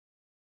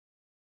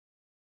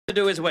To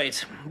do is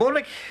wait.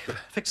 Baldrick,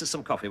 fix us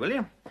some coffee, will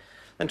you?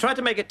 And try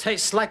to make it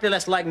taste slightly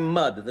less like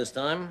mud this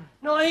time.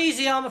 Not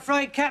easy, I'm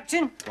afraid,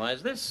 Captain. Why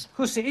is this?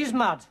 'Cause it is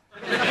mud.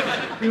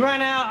 We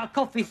ran out of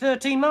coffee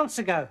 13 months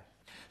ago.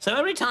 So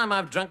every time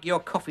I've drunk your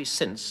coffee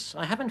since,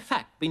 I have in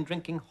fact been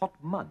drinking hot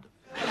mud.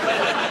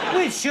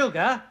 With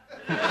sugar.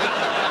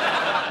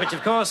 Which,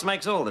 of course,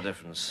 makes all the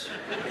difference.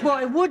 Well,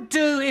 it would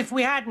do if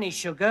we had any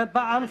sugar,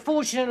 but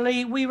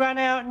unfortunately we ran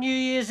out New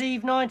Year's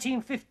Eve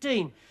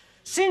 1915.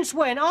 Since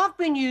when, I've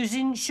been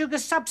using sugar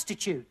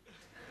substitute.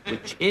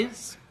 Which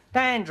is?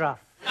 Dandruff.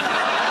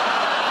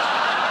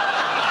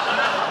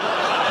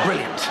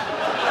 Brilliant.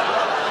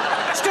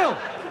 Still,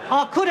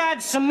 I could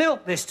add some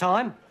milk this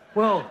time.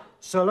 Well,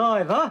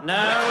 saliva.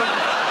 No,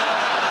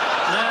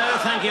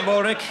 thank you,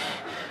 Baldrick.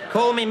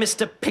 Call me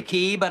Mr.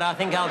 Picky, but I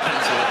think I'll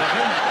cancel it,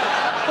 okay?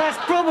 That's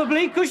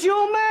probably because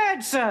you're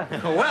mad, sir.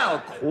 Well,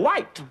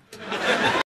 quite.